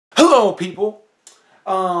Hello, people.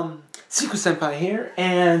 Seku-Senpai here,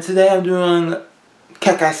 and today I'm doing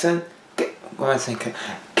Kenka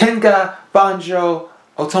Banchou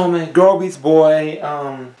Otome, Girl Beats Boy.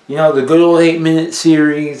 You know, the good old 8-minute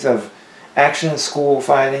series of action school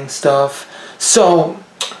fighting stuff. So,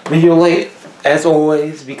 video late as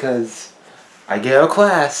always because I get out of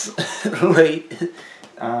class late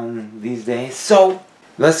these days. So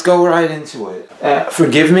let's go right into it.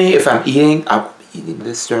 Forgive me if I'm eating. I'm eating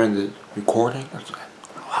this during the recording. I don't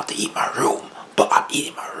have to eat my room, but I'm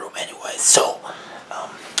eating my room anyway. So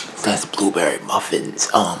that's blueberry muffins.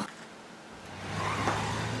 Ah!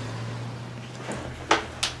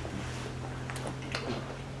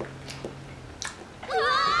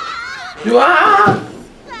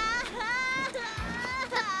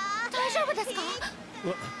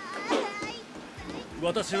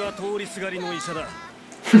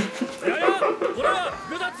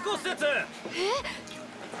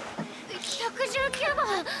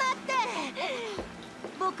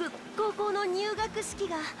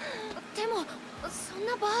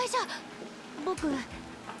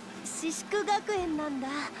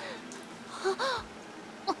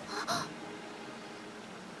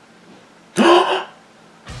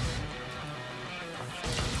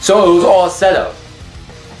 So it was all set up.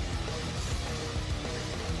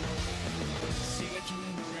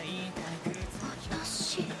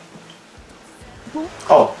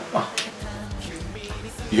 Oh,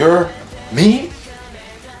 you're me?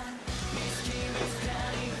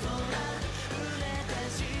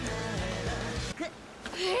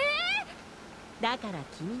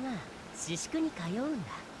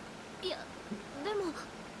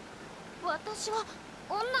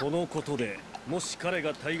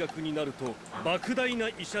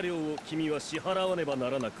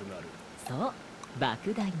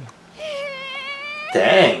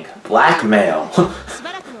 Dang, blackmail.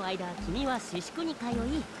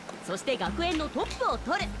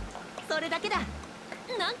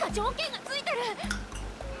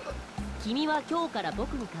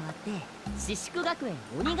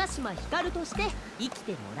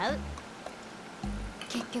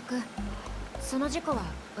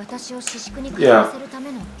 Yeah.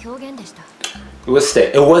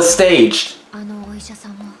 It was staged.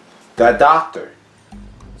 That doctor.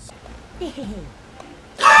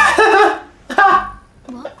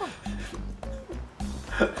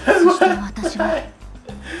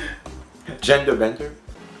 Gender bender?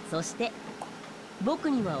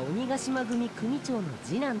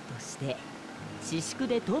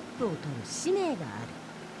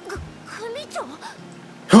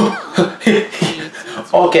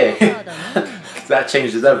 Okay. That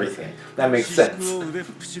changes everything. That makes sense.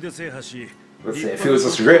 Let's see, if he was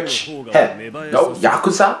just rich, heck, no,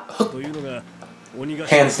 Yakuza?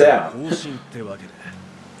 Hands down.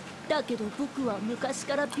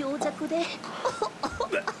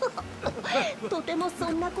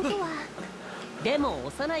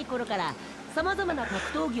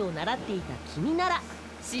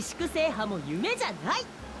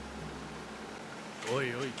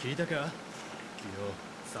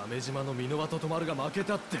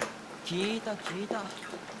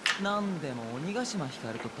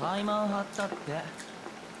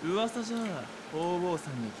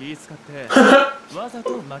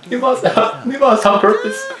 He must on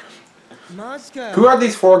purpose. Who are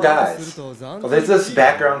these four guys? Oh, there's this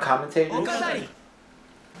background commentator.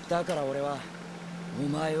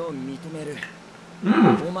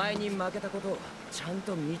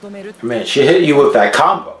 Man, she hit you with that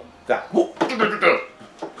combo. That.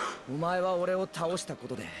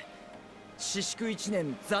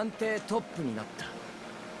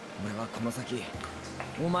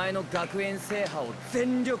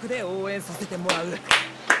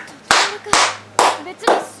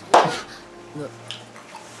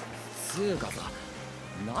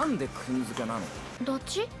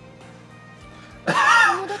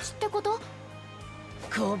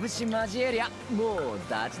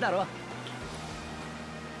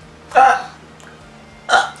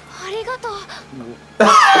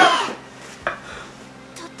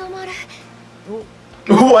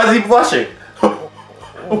 Why is he blushing?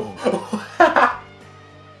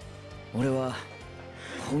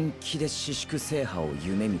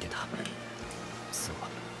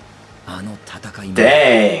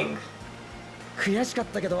 Dang.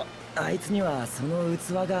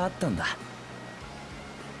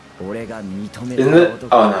 Isn't it?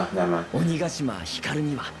 Oh no, never mind.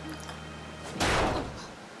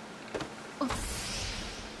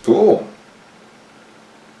 Cool.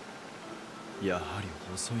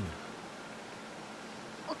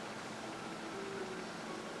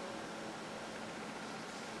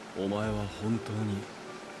 Why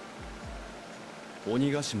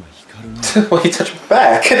you touch my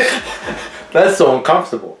back? That's so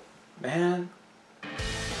uncomfortable. Man.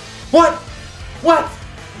 What? What?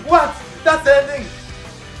 What? That's the ending!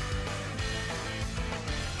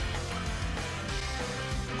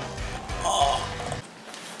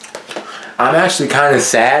 I'm actually kind of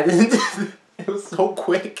sad. It was so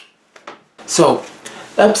quick. So,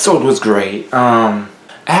 the episode was great. It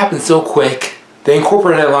happened so quick. They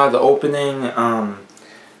incorporated a lot of the opening, a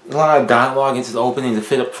lot of dialogue into the opening to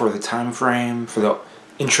fit up for the time frame, for the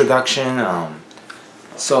introduction.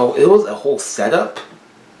 So it was a whole setup.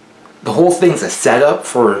 The whole thing's a setup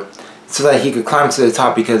for so that he could climb to the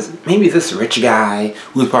top, because maybe this rich guy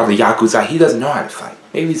who's part of the Yakuza, he doesn't know how to fight.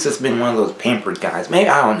 Maybe he's just been one of those pampered guys. Maybe,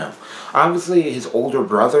 I don't know. Obviously, his older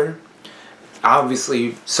brother,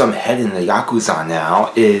 obviously some head in the Yakuza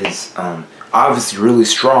now, is obviously really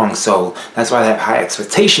strong, so that's why I have high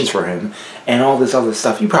expectations for him, and all this other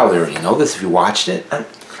stuff. You probably already know this if you watched it.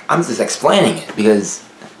 I'm just explaining it, because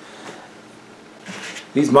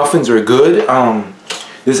these muffins are good.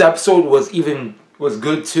 This episode was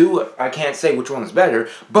good too. I can't say which one is better,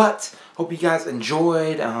 but hope you guys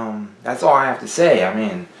enjoyed. That's all I have to say. I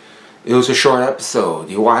mean, it was a short episode.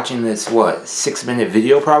 You're watching this, what, 6-minute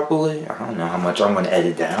video probably? I don't know how much I'm going to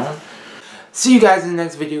edit down. See you guys in the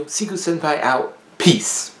next video. Seku-Senpai out.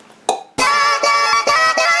 Peace.